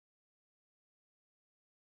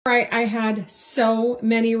All right, I had so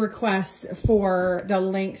many requests for the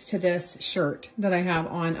links to this shirt that I have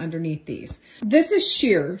on underneath these. This is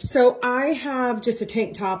sheer, so I have just a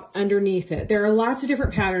tank top underneath it. There are lots of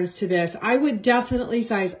different patterns to this. I would definitely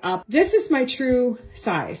size up. This is my true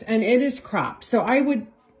size, and it is cropped, so I would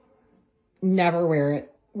never wear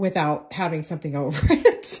it without having something over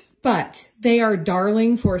it. But they are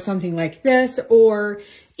darling for something like this, or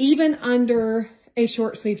even under a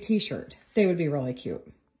short sleeve t-shirt. They would be really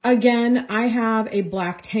cute. Again, I have a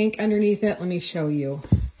black tank underneath it. Let me show you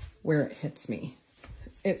where it hits me.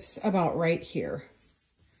 It's about right here.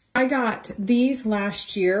 I got these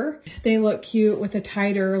last year. They look cute with a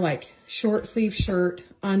tighter, like short sleeve shirt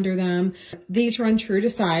under them. These run true to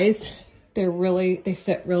size. They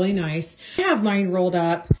fit really nice. I have mine rolled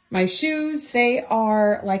up. My shoes, they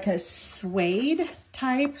are like a suede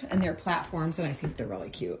type, and they're platforms, and I think they're really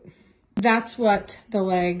cute. That's what the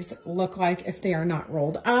legs look like if they are not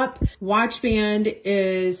rolled up. Watch band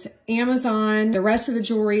is Amazon. The rest of the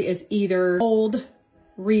jewelry is either gold,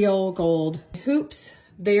 real gold. Hoops,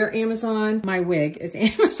 they're Amazon. My wig is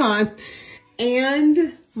Amazon.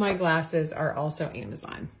 And my glasses are also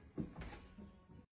Amazon.